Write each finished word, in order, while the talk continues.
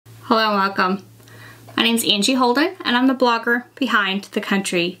Hello and welcome. My name's Angie Holden and I'm the blogger behind the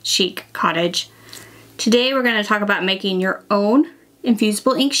Country Chic Cottage. Today we're going to talk about making your own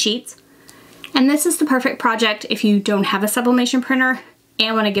infusible ink sheets, and this is the perfect project if you don't have a sublimation printer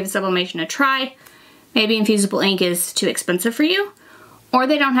and want to give sublimation a try. Maybe infusible ink is too expensive for you, or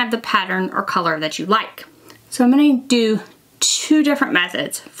they don't have the pattern or color that you like. So I'm going to do two different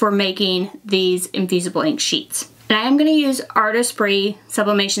methods for making these infusible ink sheets. And I am going to use Artesprix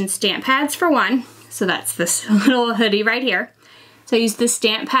sublimation stamp pads for one. So that's this little hoodie right here. So I use the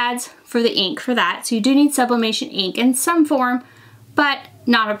stamp pads for the ink for that. So you do need sublimation ink in some form, but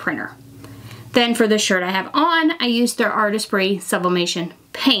not a printer. Then for the shirt I have on, I use their Artesprix sublimation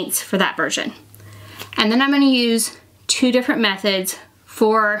paints for that version. And then I'm going to use two different methods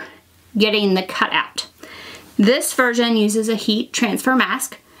for getting the cutout. This version uses a heat transfer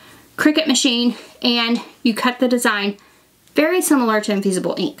mask, Cricut machine, and you cut the design very similar to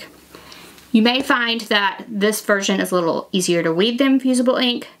infusible ink. You may find that this version is a little easier to weave than infusible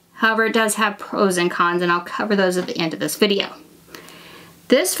ink. However, it does have pros and cons, and I'll cover those at the end of this video.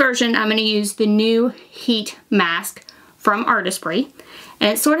 This version, I'm going to use the new heat mask from Artesprix,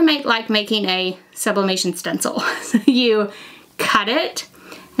 and it's sort of like making a sublimation stencil. So you cut it,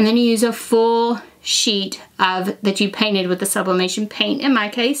 and then you use a full sheet that you painted with the sublimation paint, in my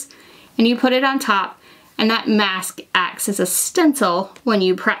case, and you put it on top, and that mask acts as a stencil when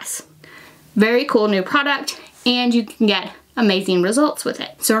you press. Very cool new product, and you can get amazing results with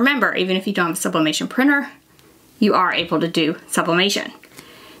it. So remember, even if you don't have a sublimation printer, you are able to do sublimation.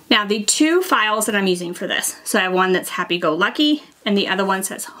 Now the two files that I'm using for this, so I have one that's Happy Go Lucky and the other one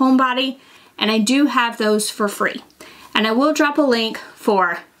says Homebody, and I do have those for free. And I will drop a link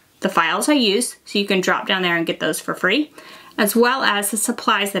for the files I use, so you can drop down there and get those for free, as well as the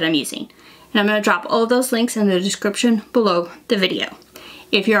supplies that I'm using. And I'm going to drop all of those links in the description below the video.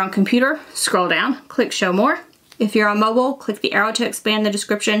 If you're on computer, scroll down, click Show More. If you're on mobile, click the arrow to expand the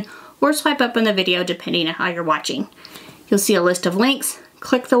description, or swipe up on the video depending on how you're watching. You'll see a list of links.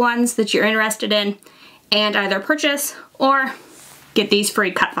 Click the ones that you're interested in and either purchase or get these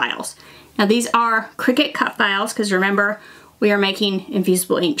free cut files. Now these are Cricut cut files, because remember, we are making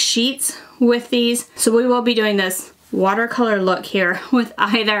infusible ink sheets with these. So we will be doing this watercolor look here with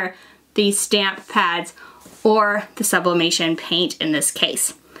either the stamp pads or the sublimation paint in this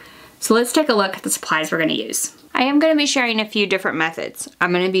case. So let's take a look at the supplies we're going to use. I am going to be sharing a few different methods.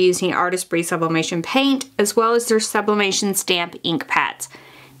 I'm going to be using Artesprix sublimation paint as well as their sublimation stamp ink pads.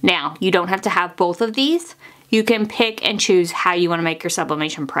 Now, you don't have to have both of these. You can pick and choose how you want to make your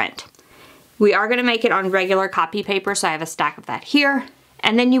sublimation print. We are going to make it on regular copy paper, so I have a stack of that here.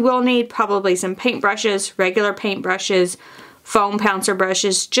 And then you will need probably some paintbrushes, regular paintbrushes, foam pouncer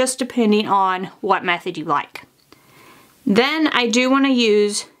brushes, just depending on what method you like. Then I do want to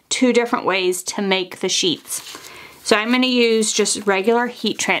use two different ways to make the sheets. So I'm going to use just regular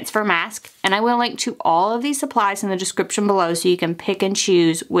heat transfer mask, and I will link to all of these supplies in the description below so you can pick and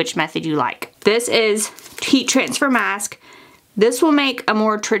choose which method you like. This is heat transfer mask. This will make a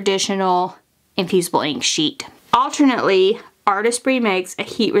more traditional infusible ink sheet. Alternately, Artesprix makes a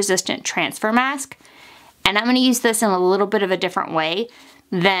heat resistant transfer mask, and I'm going to use this in a little bit of a different way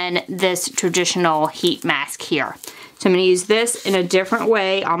than this traditional heat mask here. So I'm going to use this in a different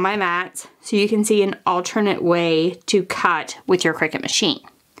way on my mats so you can see an alternate way to cut with your Cricut machine.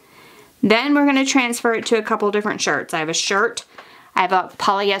 Then we're going to transfer it to a couple different shirts. I have a shirt, I have a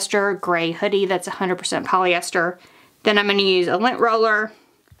polyester gray hoodie that's 100% polyester. Then I'm going to use a lint roller,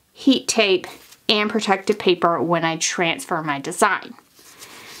 heat tape, and protective paper when I transfer my design.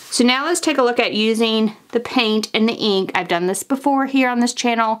 So now let's take a look at using the paint and the ink. I've done this before here on this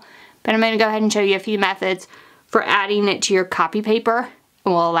channel, but I'm going to go ahead and show you a few methods for adding it to your copy paper.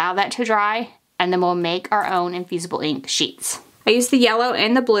 And we'll allow that to dry, and then we'll make our own infusible ink sheets. I used the yellow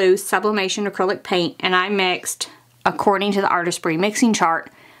and the blue sublimation acrylic paint, and I mixed, according to the Artesprix mixing chart,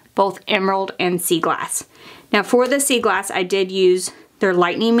 both emerald and sea glass. Now for the sea glass, I did use their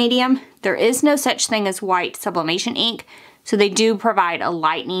lightning medium. There is no such thing as white sublimation ink, so they do provide a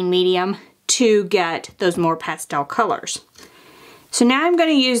lightning medium to get those more pastel colors. So now I'm going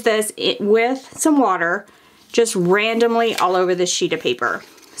to use this with some water just randomly all over this sheet of paper.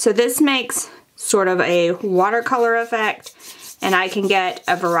 So this makes sort of a watercolor effect, and I can get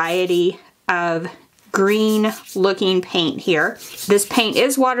a variety of green looking paint here. This paint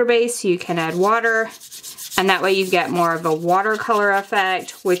is water-based, so you can add water, and that way you get more of a watercolor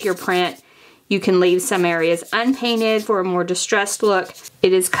effect with your print. You can leave some areas unpainted for a more distressed look.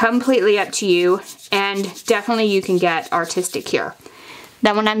 It is completely up to you, and definitely you can get artistic here.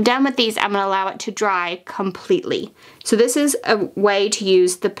 Then when I'm done with these, I'm going to allow it to dry completely. So this is a way to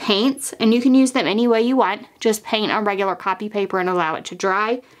use the paints, and you can use them any way you want. Just paint on regular copy paper and allow it to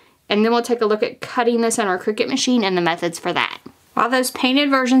dry. And then we'll take a look at cutting this on our Cricut machine and the methods for that. While those painted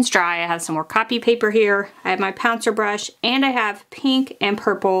versions dry, I have some more copy paper here. I have my pouncer brush, and I have pink and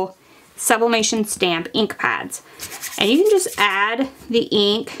purple sublimation stamp ink pads. And you can just add the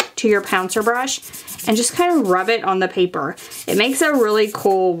ink to your pouncer brush and just kind of rub it on the paper. It makes a really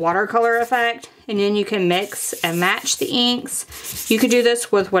cool watercolor effect, and then you can mix and match the inks. You could do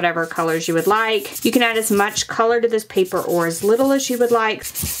this with whatever colors you would like. You can add as much color to this paper or as little as you would like.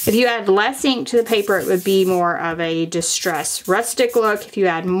 If you add less ink to the paper, it would be more of a distressed rustic look. If you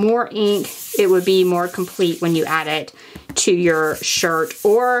add more ink, it would be more complete when you add it to your shirt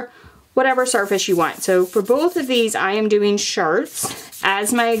or whatever surface you want. So for both of these, I am doing shirts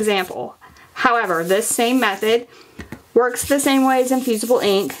as my example. However, this same method works the same way as Infusible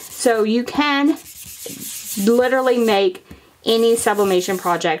Ink, so you can literally make any sublimation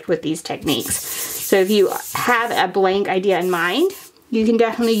project with these techniques. So if you have a blank idea in mind, you can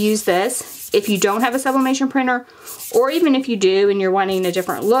definitely use this. If you don't have a sublimation printer, or even if you do and you're wanting a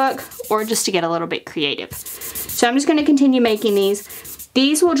different look, or just to get a little bit creative. So I'm just going to continue making these.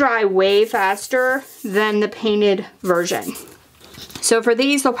 These will dry way faster than the painted version. So for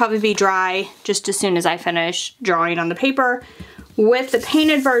these, they'll probably be dry just as soon as I finish drawing on the paper. With the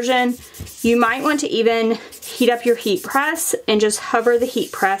painted version, you might want to even heat up your heat press and just hover the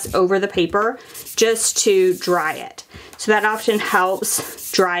heat press over the paper just to dry it. So that often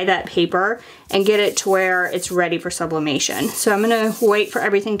helps dry that paper and get it to where it's ready for sublimation. So I'm gonna wait for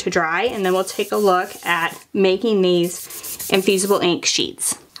everything to dry, and then we'll take a look at making these Infusible Ink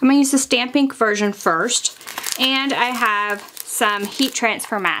sheets. I'm gonna use the stamp ink version first, and I have some heat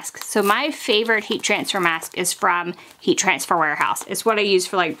transfer masks. So my favorite heat transfer mask is from Heat Transfer Warehouse. It's what I use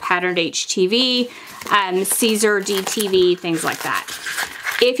for like patterned HTV, Caesar DTV, things like that.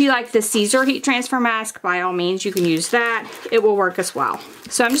 If you like the Caesar heat transfer mask, by all means you can use that. It will work as well.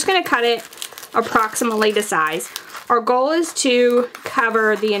 So I'm just gonna cut it approximately to size. Our goal is to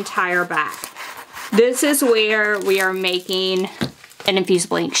cover the entire back. This is where we are making an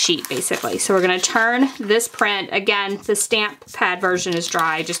Infusible Ink sheet, basically. So we're gonna turn this print. Again, the stamp pad version is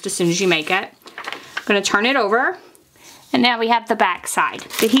dry just as soon as you make it. I'm gonna turn it over, and now we have the back side.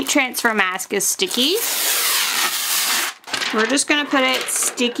 The heat transfer mask is sticky. We're just gonna put it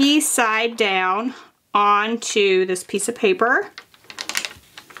sticky side down onto this piece of paper.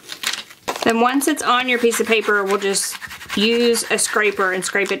 Then once it's on your piece of paper, we'll just use a scraper and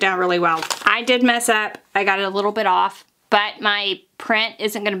scrape it down really well. I did mess up. I got it a little bit off, but my print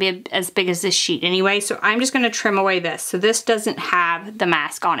isn't gonna be as big as this sheet anyway, so I'm just gonna trim away this. So this doesn't have the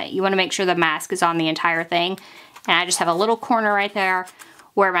mask on it. You wanna make sure the mask is on the entire thing. And I just have a little corner right there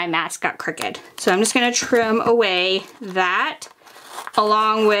where my mask got crooked. So I'm just gonna trim away that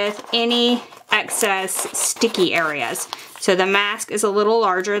along with any excess sticky areas. So the mask is a little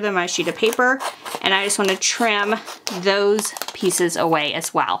larger than my sheet of paper, and I just want to trim those pieces away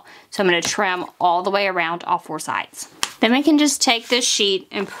as well. So I'm going to trim all the way around all four sides. Then we can just take this sheet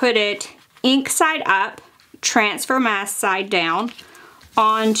and put it ink side up, transfer mask side down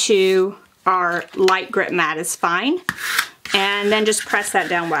onto our light grip mat is fine, and then just press that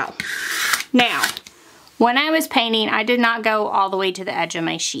down well. Now, when I was painting, I did not go all the way to the edge of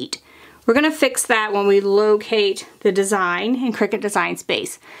my sheet. We're gonna fix that when we locate the design in Cricut Design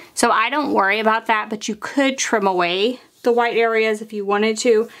Space. So I don't worry about that, but you could trim away the white areas if you wanted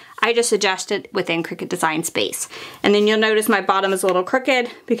to. I just adjusted within Cricut Design Space. And then you'll notice my bottom is a little crooked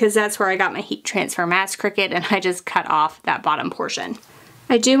because that's where I got my heat transfer mask crooked, and I just cut off that bottom portion.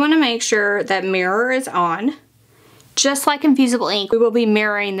 I do wanna make sure that mirror is on. Just like Infusible Ink, we will be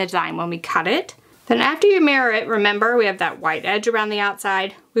mirroring the design when we cut it. Then after you mirror it, remember we have that white edge around the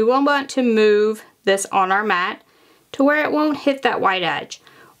outside. We will want to move this on our mat to where it won't hit that white edge,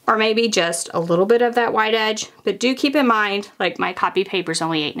 or maybe just a little bit of that white edge. But do keep in mind, like my copy paper is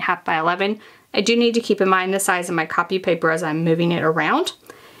only 8.5 by 11. I do need to keep in mind the size of my copy paper as I'm moving it around.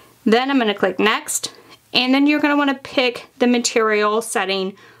 Then I'm gonna click next, and then you're gonna wanna pick the material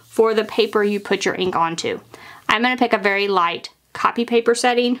setting for the paper you put your ink onto. I'm gonna pick a very light copy paper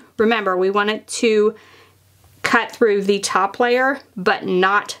setting. Remember, we want it to cut through the top layer, but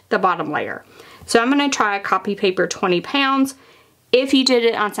not the bottom layer. So I'm gonna try a copy paper 20 pounds. If you did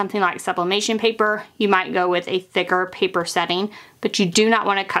it on something like sublimation paper, you might go with a thicker paper setting, but you do not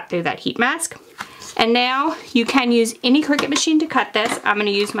wanna cut through that heat mask. And now you can use any Cricut machine to cut this. I'm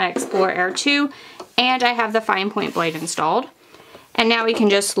gonna use my Explorer Air 2, and I have the fine point blade installed. And now we can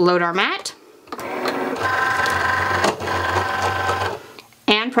just load our mat.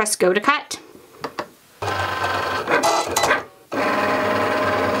 and press go to cut.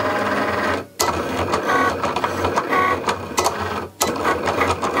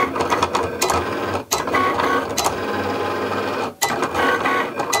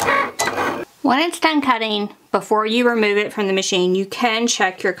 When it's done cutting, before you remove it from the machine, you can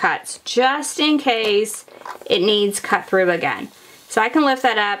check your cuts just in case it needs cut through again. So I can lift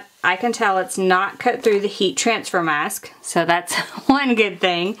that up. I can tell it's not cut through the heat transfer mask, so that's one good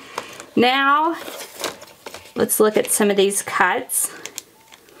thing. Now, let's look at some of these cuts.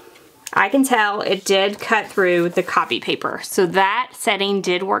 I can tell it did cut through the copy paper, so that setting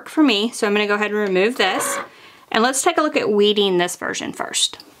did work for me. So I'm going to go ahead and remove this, and let's take a look at weeding this version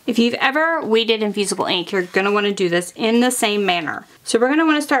first. If you've ever weeded Infusible ink, you're going to want to do this in the same manner. So we're going to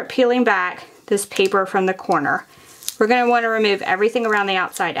want to start peeling back this paper from the corner. We're going to want to remove everything around the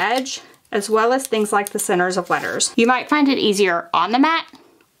outside edge, as well as things like the centers of letters. You might find it easier on the mat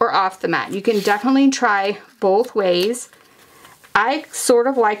or off the mat. You can definitely try both ways. I sort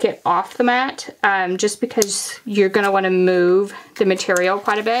of like it off the mat, just because you're going to want to move the material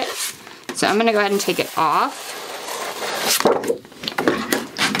quite a bit. So I'm going to go ahead and take it off.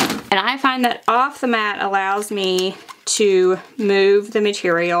 And I find that off the mat allows me to move the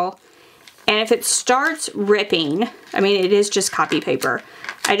material. And if it starts ripping, I mean, it is just copy paper,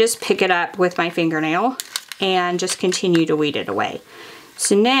 I just pick it up with my fingernail and just continue to weed it away.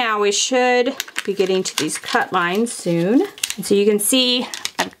 So now we should be getting to these cut lines soon. And so you can see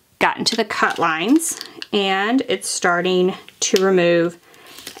I've gotten to the cut lines and it's starting to remove,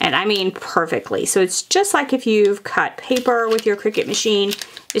 and I mean perfectly. So it's just like if you've cut paper with your Cricut machine.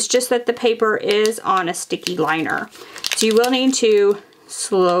 It's just that the paper is on a sticky liner. So you will need to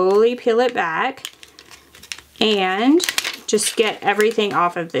slowly peel it back and just get everything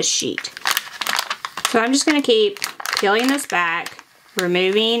off of this sheet. So I'm just going to keep peeling this back,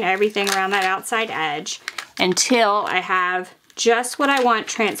 removing everything around that outside edge until I have just what I want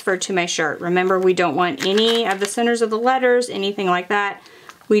transferred to my shirt. Remember, we don't want any of the centers of the letters, anything like that.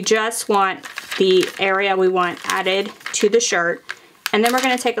 We just want the area we want added to the shirt. And then we're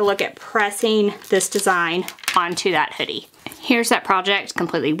going to take a look at pressing this design onto that hoodie. Here's that project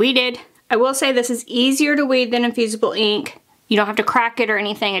completely weeded. I will say this is easier to weed than Infusible ink. You don't have to crack it or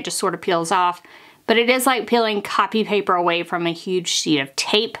anything, it just sort of peels off. But it is like peeling copy paper away from a huge sheet of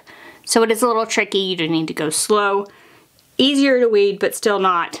tape. So it is a little tricky, you do need to go slow. Easier to weed, but still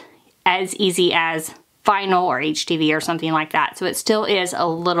not as easy as vinyl or HTV or something like that. So it still is a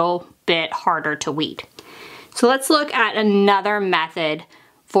little bit harder to weed. So let's look at another method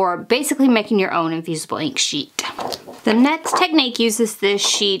for basically making your own Infusible ink sheet. The next technique uses this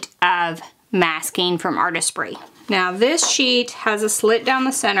sheet of masking from Artesprix. Now this sheet has a slit down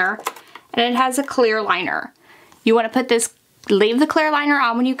the center and it has a clear liner. You want to put this, leave the clear liner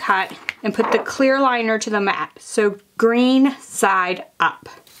on when you cut and put the clear liner to the mat. So green side up.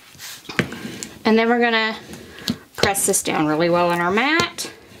 And then we're gonna press this down really well on our mat.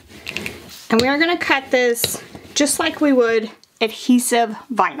 And we are going to cut this just like we would adhesive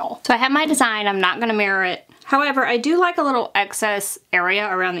vinyl. So I have my design, I'm not going to mirror it. However, I do like a little excess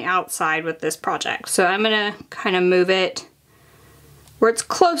area around the outside with this project. So I'm going to kind of move it where it's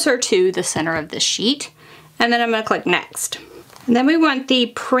closer to the center of the sheet. And then I'm going to click next. And then we want the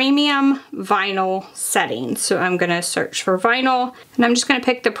premium vinyl setting. So I'm going to search for vinyl and I'm just going to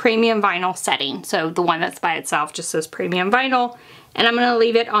pick the premium vinyl setting. So the one that's by itself just says premium vinyl. And I'm going to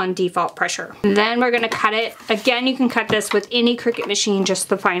leave it on default pressure. And then we're going to cut it. Again, you can cut this with any Cricut machine, just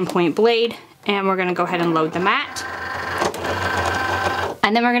the fine point blade. And we're going to go ahead and load the mat.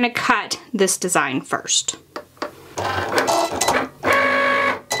 And then we're going to cut this design first.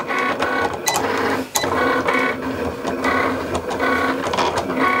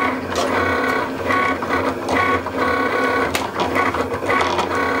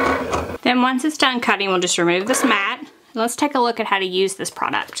 Then once it's done cutting, we'll just remove this mat. Let's take a look at how to use this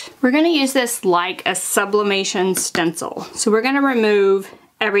product. We're going to use this like a sublimation stencil. So we're going to remove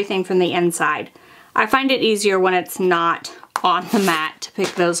everything from the inside. I find it easier when it's not on the mat to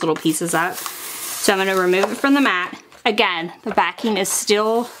pick those little pieces up. So I'm going to remove it from the mat. Again, the backing is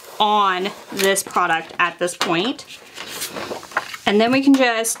still on this product at this point. And then we can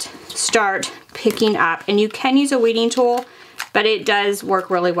just start picking up. And you can use a weeding tool, but it does work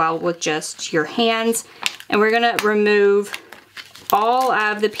really well with just your hands. And we're gonna remove all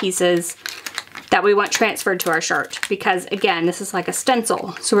of the pieces that we want transferred to our shirt because again, this is like a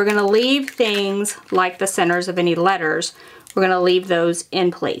stencil. So we're gonna leave things like the centers of any letters. We're gonna leave those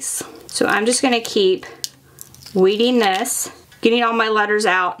in place. So I'm just gonna keep weeding this, getting all my letters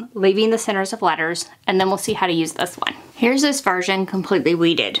out, leaving the centers of letters, and then we'll see how to use this one. Here's this version completely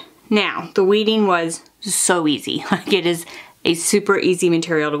weeded. Now, the weeding was so easy. Like, it is a super easy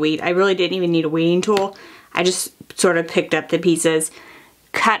material to weed. I really didn't even need a weeding tool. I just sort of picked up the pieces,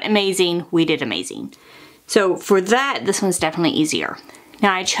 cut amazing, weeded amazing. So for that, this one's definitely easier.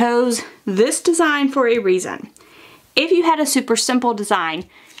 Now I chose this design for a reason. If you had a super simple design,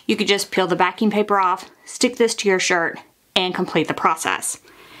 you could just peel the backing paper off, stick this to your shirt, and complete the process.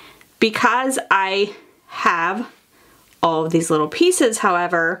 Because I have all of these little pieces,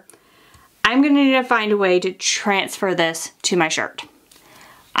 however, I'm gonna need to find a way to transfer this to my shirt.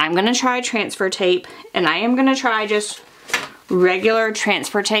 I'm gonna try transfer tape, and I am gonna try just regular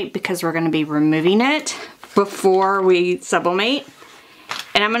transfer tape because we're gonna be removing it before we sublimate.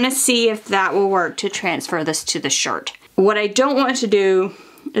 And I'm gonna see if that will work to transfer this to the shirt. What I don't want to do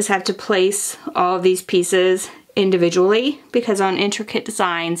is have to place all of these pieces individually, because on intricate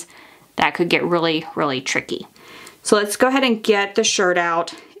designs, that could get really, really tricky. So let's go ahead and get the shirt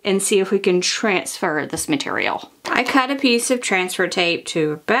out and see if we can transfer this material. I cut a piece of transfer tape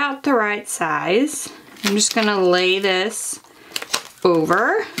to about the right size. I'm just gonna lay this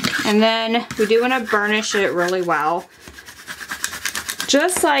over, and then we do wanna burnish it really well.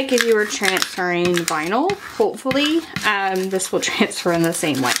 Just like if you were transferring vinyl, hopefully, this will transfer in the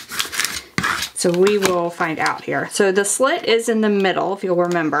same way. So we will find out here. So the slit is in the middle, if you'll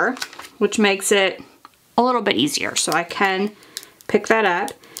remember, which makes it a little bit easier. So I can pick that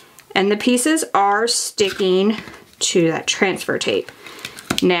up. And the pieces are sticking to that transfer tape.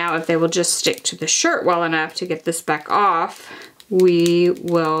 Now, if they will just stick to the shirt well enough to get this back off, we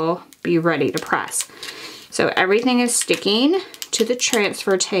will be ready to press. So everything is sticking to the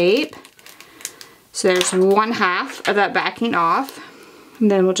transfer tape. So there's 1/2 of that backing off.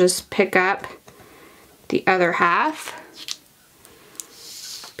 And then we'll just pick up the other half.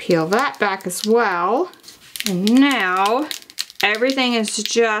 Peel that back as well. And now, everything is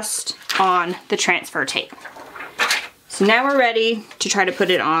just on the transfer tape. So now we're ready to try to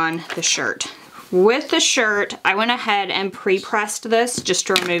put it on the shirt. With the shirt, I went ahead and pre-pressed this just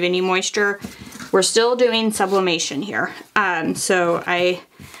to remove any moisture. We're still doing sublimation here. So I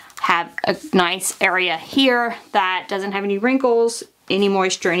have a nice area here that doesn't have any wrinkles, any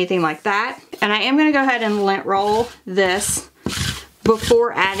moisture, anything like that. And I am gonna go ahead and lint roll this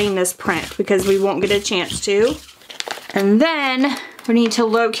before adding this print because we won't get a chance to. And then we need to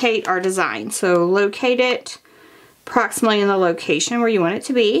locate our design. So locate it approximately in the location where you want it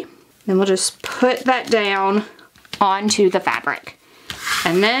to be. Then we'll just put that down onto the fabric.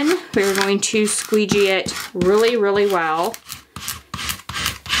 And then we're going to squeegee it really, really well.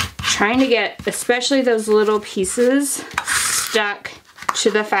 Trying to get especially those little pieces stuck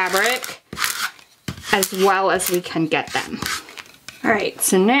to the fabric as well as we can get them. All right,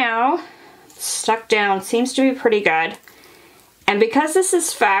 so now stuck down, seems to be pretty good. And because this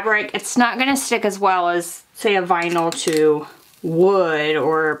is fabric, it's not gonna stick as well as, say, a vinyl to wood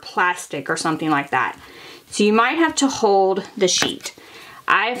or plastic or something like that. So you might have to hold the sheet.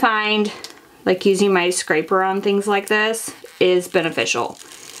 I find like using my scraper on things like this is beneficial.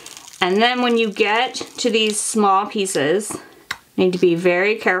 And then when you get to these small pieces, you need to be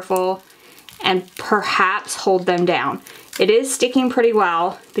very careful and perhaps hold them down. It is sticking pretty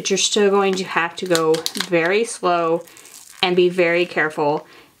well, but you're still going to have to go very slow and be very careful.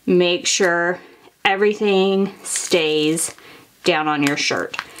 Make sure everything stays down on your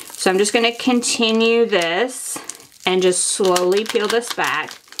shirt. So I'm just gonna continue this and just slowly peel this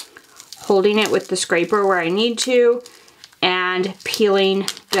back, holding it with the scraper where I need to, and peeling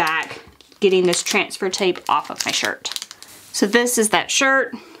back, getting this transfer tape off of my shirt. So this is that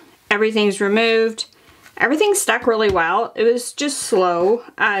shirt. Everything's removed. Everything stuck really well. It was just slow.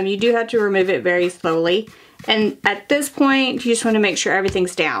 You do have to remove it very slowly. And at this point, you just want to make sure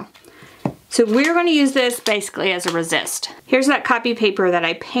everything's down. So we're going to use this basically as a resist. Here's that copy paper that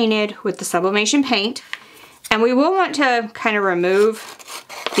I painted with the sublimation paint. And we will want to kind of remove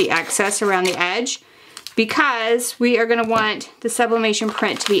the excess around the edge because we are going to want the sublimation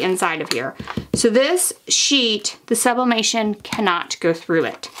print to be inside of here. So this sheet, the sublimation cannot go through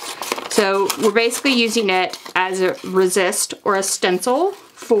it. So we're basically using it as a resist or a stencil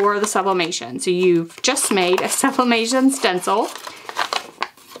for the sublimation. So you've just made a sublimation stencil.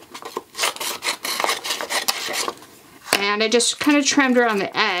 And I just kind of trimmed around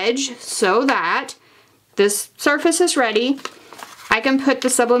the edge so that this surface is ready. I can put the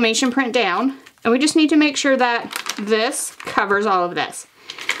sublimation print down, and we just need to make sure that this covers all of this.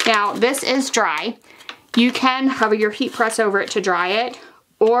 Now, this is dry. You can hover your heat press over it to dry it,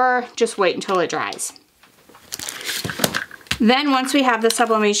 or just wait until it dries. Then once we have the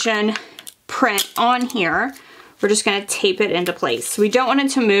sublimation print on here, we're just gonna tape it into place. So we don't want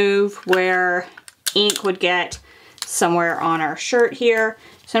it to move where ink would get somewhere on our shirt here.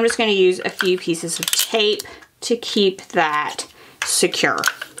 So I'm just gonna use a few pieces of tape to keep that secure.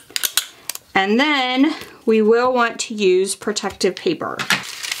 And then we will want to use protective paper.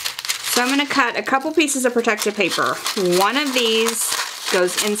 So I'm gonna cut a couple pieces of protective paper. One of these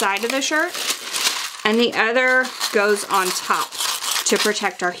goes inside of the shirt and the other goes on top to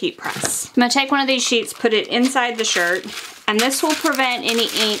protect our heat press. I'm gonna take one of these sheets, put it inside the shirt, and this will prevent any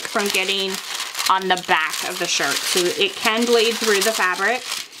ink from getting on the back of the shirt. So it can bleed through the fabric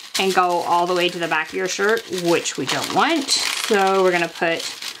and go all the way to the back of your shirt, which we don't want. So we're gonna put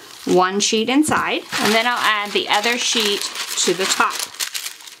one sheet inside, and then I'll add the other sheet to the top.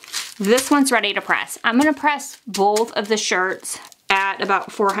 This one's ready to press. I'm gonna press both of the shirts at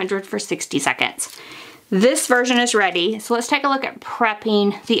about 400 for 60 seconds. This version is ready, so let's take a look at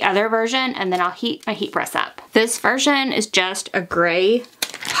prepping the other version, and then I'll heat my heat press up. This version is just a gray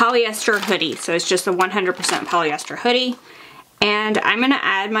polyester hoodie, so it's just a 100% polyester hoodie. And I'm gonna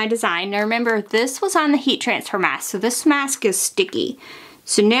add my design. Now remember, this was on the heat transfer mask, so this mask is sticky.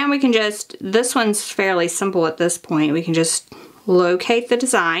 So now we can just, this one's fairly simple at this point, we can just locate the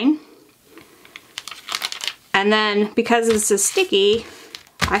design. And then because this is sticky,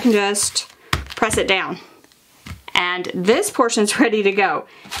 I can just press it down. And this portion's ready to go.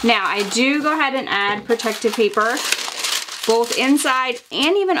 Now I do go ahead and add protective paper, both inside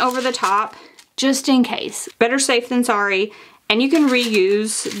and even over the top, just in case. Better safe than sorry. And you can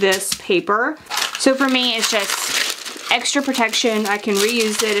reuse this paper. So for me, it's just extra protection. I can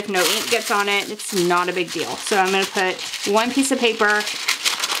reuse it if no ink gets on it. It's not a big deal. So I'm gonna put one piece of paper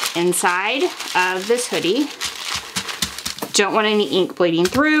inside of this hoodie. Don't want any ink bleeding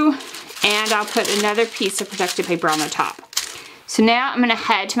through. And I'll put another piece of protective paper on the top. So now I'm gonna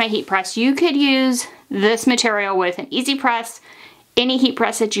head to my heat press. You could use this material with an easy press, any heat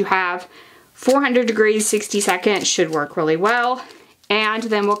press that you have. 400 degrees, 60 seconds should work really well. And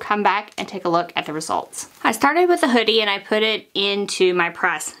then we'll come back and take a look at the results. I started with the hoodie and I put it into my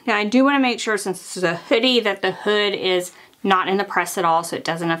press. Now I do wanna make sure, since this is a hoodie, that the hood is not in the press at all so it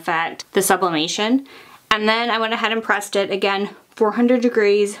doesn't affect the sublimation. And then I went ahead and pressed it, again, 400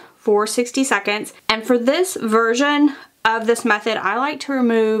 degrees for 60 seconds. And for this version of this method, I like to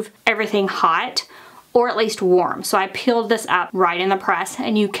remove everything hot, or at least warm. So I peeled this up right in the press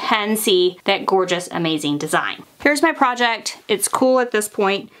and you can see that gorgeous, amazing design. Here's my project. It's cool at this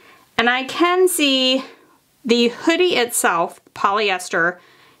point. And I can see the hoodie itself, polyester,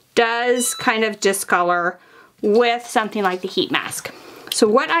 does kind of discolor with something like the heat mask. So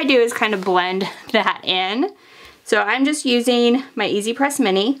what I do is kind of blend that in. So I'm just using my Easy Press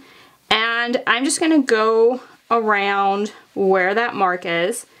Mini and I'm just gonna go around where that mark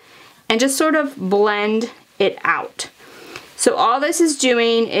is and just sort of blend it out. So all this is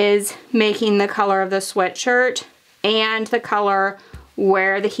doing is making the color of the sweatshirt and the color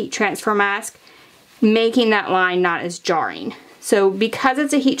where the heat transfer mask, making that line not as jarring. So because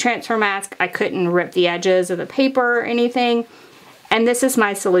it's a heat transfer mask, I couldn't rip the edges of the paper or anything, and this is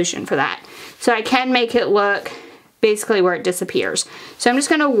my solution for that. So I can make it look basically where it disappears. So I'm just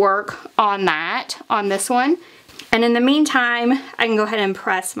gonna work on that, on this one. And in the meantime, I can go ahead and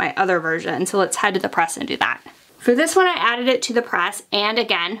press my other version. So let's head to the press and do that. For this one, I added it to the press and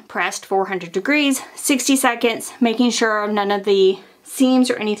again, pressed 400 degrees, 60 seconds, making sure none of the seams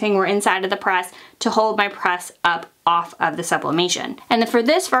or anything were inside of the press to hold my press up off of the sublimation. And then for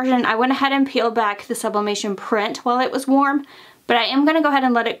this version, I went ahead and peeled back the sublimation print while it was warm, but I am gonna go ahead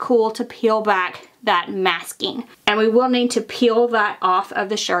and let it cool to peel back that masking. And we will need to peel that off of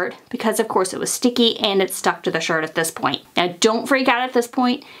the shirt because of course it was sticky and it's stuck to the shirt at this point. Now don't freak out at this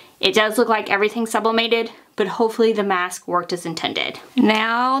point. It does look like everything's sublimated, but hopefully the mask worked as intended.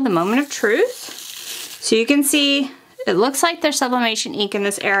 Now the moment of truth. So you can see it looks like there's sublimation ink in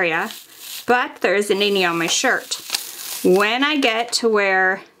this area, but there isn't any on my shirt. When I get to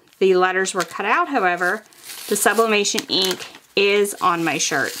where the letters were cut out, however, the sublimation ink is on my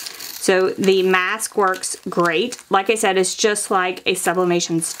shirt. So the mask works great. Like I said, it's just like a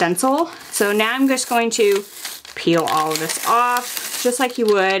sublimation stencil. So now I'm just going to peel all of this off, just like you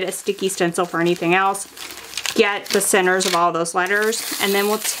would a sticky stencil for anything else. Get the centers of all those letters, and then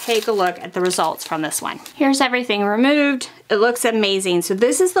we'll take a look at the results from this one. Here's everything removed. It looks amazing. So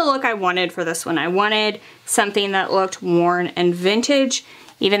this is the look I wanted for this one. I wanted something that looked worn and vintage,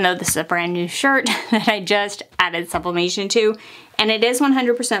 even though this is a brand new shirt that I just added sublimation to. And it is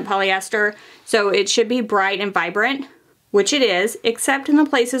 100% polyester, so it should be bright and vibrant, which it is, except in the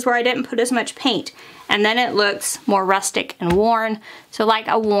places where I didn't put as much paint. And then it looks more rustic and worn, so like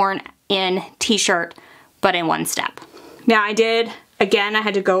a worn-in t-shirt, but in one step. Now I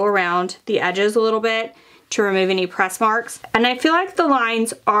had to go around the edges a little bit to remove any press marks. And I feel like the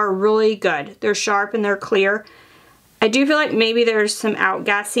lines are really good. They're sharp and they're clear. I do feel like maybe there's some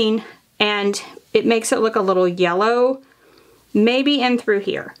outgassing and it makes it look a little yellow, maybe in through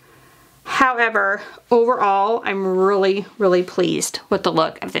here. However, overall, I'm really, really pleased with the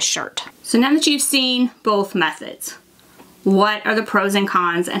look of this shirt. So now that you've seen both methods, what are the pros and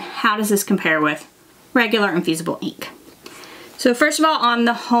cons and how does this compare with regular Infusible ink? So first of all, on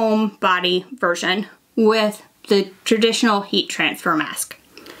the home body version with the traditional heat transfer mask.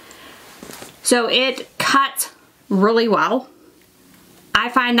 So it cuts really well. I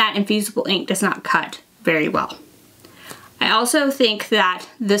find that Infusible ink does not cut very well. I also think that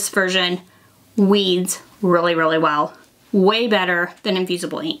this version weeds really, really well. Way better than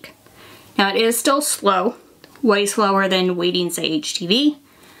Infusible ink. Now it is still slow, way slower than weeding, say, HTV.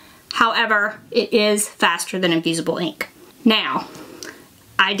 However, it is faster than Infusible ink. Now,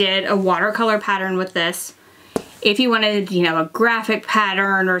 I did a watercolor pattern with this. If you wanted, a graphic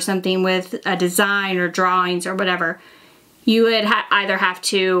pattern or something with a design or drawings or whatever, you would either have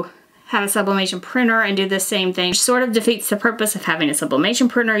to have a sublimation printer and do the same thing, which sort of defeats the purpose of having a sublimation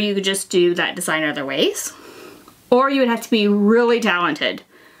printer. You could just do that design other ways. Or you would have to be really talented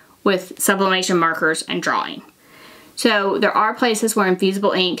with sublimation markers and drawing. So there are places where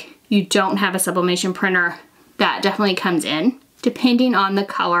Infusible ink, you don't have a sublimation printer. That definitely comes in, depending on the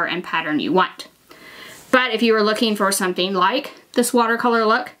color and pattern you want. But if you were looking for something like this watercolor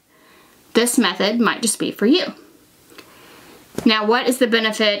look, this method might just be for you. Now, what is the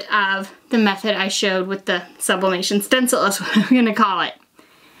benefit of the method I showed with the sublimation stencil, is what I'm gonna call it.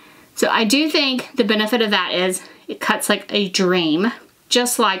 So I do think the benefit of that is it cuts like a dream,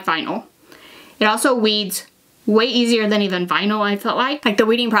 just like vinyl. It also weeds way easier than even vinyl, I felt like. Like the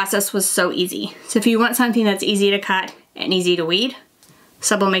weeding process was so easy. So if you want something that's easy to cut and easy to weed,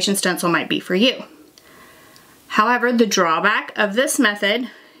 sublimation stencil might be for you. However, the drawback of this method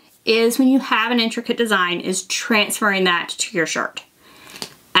is when you have an intricate design is transferring that to your shirt.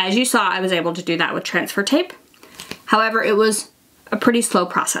 As you saw, I was able to do that with transfer tape. However, it was a pretty slow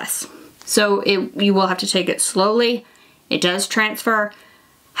process. So you will have to take it slowly. It does transfer.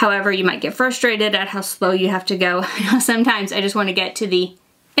 However, you might get frustrated at how slow you have to go. Sometimes I just want to get to the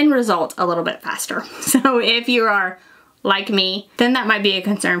end result a little bit faster. So if you are like me, then that might be a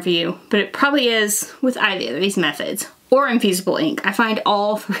concern for you, but it probably is with either of these methods or Infusible ink. I find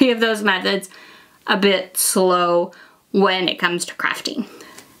all three of those methods a bit slow when it comes to crafting.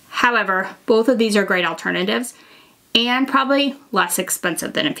 However, both of these are great alternatives and probably less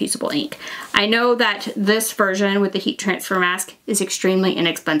expensive than Infusible ink. I know that this version with the heat transfer mask is extremely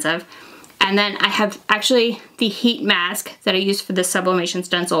inexpensive. And then I have actually the heat mask that I use for the sublimation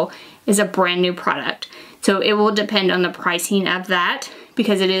stencil is a brand new product. So it will depend on the pricing of that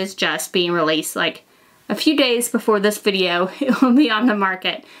because it is just being released like a few days before this video. It will be on the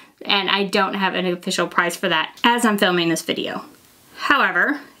market and I don't have an official price for that as I'm filming this video.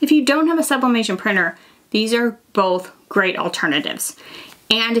 However, if you don't have a sublimation printer, these are both great alternatives.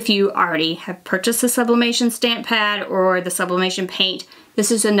 And if you already have purchased the sublimation stamp pad or the sublimation paint,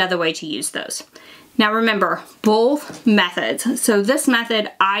 this is another way to use those. Now remember, both methods. So this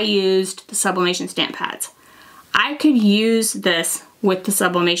method, I used the sublimation stamp pads. I could use this with the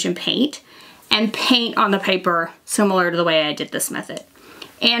sublimation paint and paint on the paper similar to the way I did this method,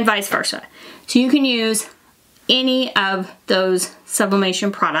 and vice versa. So you can use any of those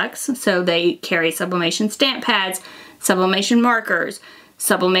sublimation products. So they carry sublimation stamp pads, sublimation markers,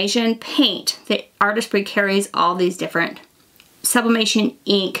 sublimation paint. The Artesprix carries all these different sublimation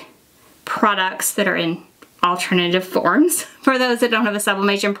ink products that are in alternative forms for those that don't have a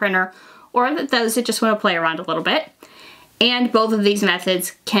sublimation printer or those that just want to play around a little bit. And both of these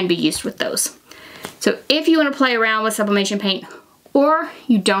methods can be used with those. So if you want to play around with sublimation paint or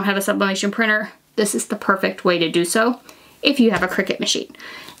you don't have a sublimation printer, this is the perfect way to do so if you have a Cricut machine.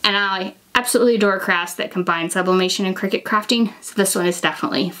 And I absolutely adore crafts that combine sublimation and Cricut crafting, so this one is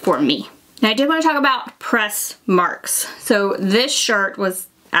definitely for me. Now I did want to talk about press marks. So this shirt was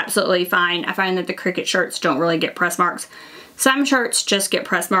absolutely fine. I find that the Cricut shirts don't really get press marks. Some shirts just get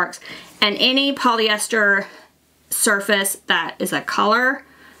press marks, and any polyester surface that is a color,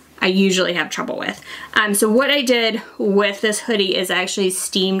 I usually have trouble with. So what I did with this hoodie is I actually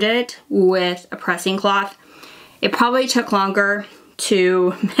steamed it with a pressing cloth. It probably took longer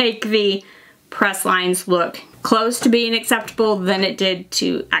to make the press lines look close to being acceptable than it did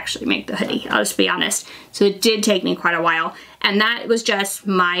to actually make the hoodie. I'll just be honest. So it did take me quite a while. And that was just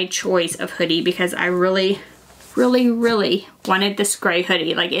my choice of hoodie because I really really wanted this gray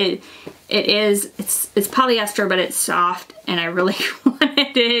hoodie. Like it's polyester, but it's soft, and I really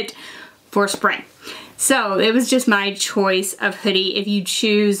wanted it for spring. So it was just my choice of hoodie. If you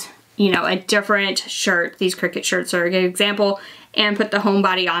choose, you know, a different shirt, these Cricut shirts are a good example, and put the home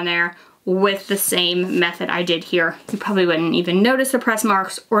body on there with the same method I did here, you probably wouldn't even notice the press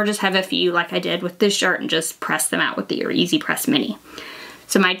marks, or just have a few like I did with this shirt and just press them out with your Easy Press Mini.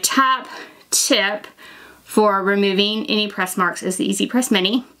 So my top tip for removing any press marks is the Easy Press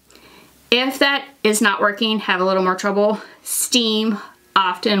Mini. If that is not working, have a little more trouble, steam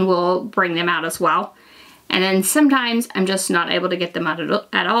often will bring them out as well. And then sometimes I'm just not able to get them out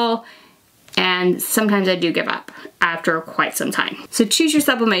at all. And sometimes I do give up after quite some time. So choose your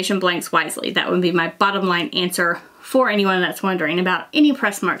sublimation blanks wisely. That would be my bottom line answer for anyone that's wondering about any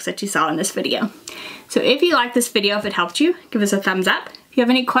press marks that you saw in this video. So if you like this video, if it helped you, give us a thumbs up. If you have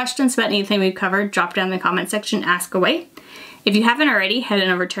any questions about anything we've covered, drop down in the comment section, ask away. If you haven't already, head on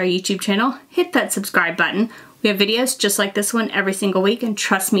over to our YouTube channel, hit that subscribe button. We have videos just like this one every single week, and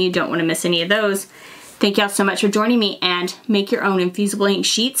trust me, you don't want to miss any of those. Thank y'all so much for joining me, and make your own Infusible Ink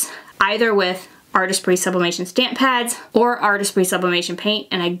sheets, either with Artesprix sublimation stamp pads or Artesprix sublimation paint,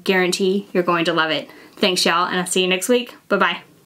 and I guarantee you're going to love it. Thanks y'all, and I'll see you next week. Bye-bye.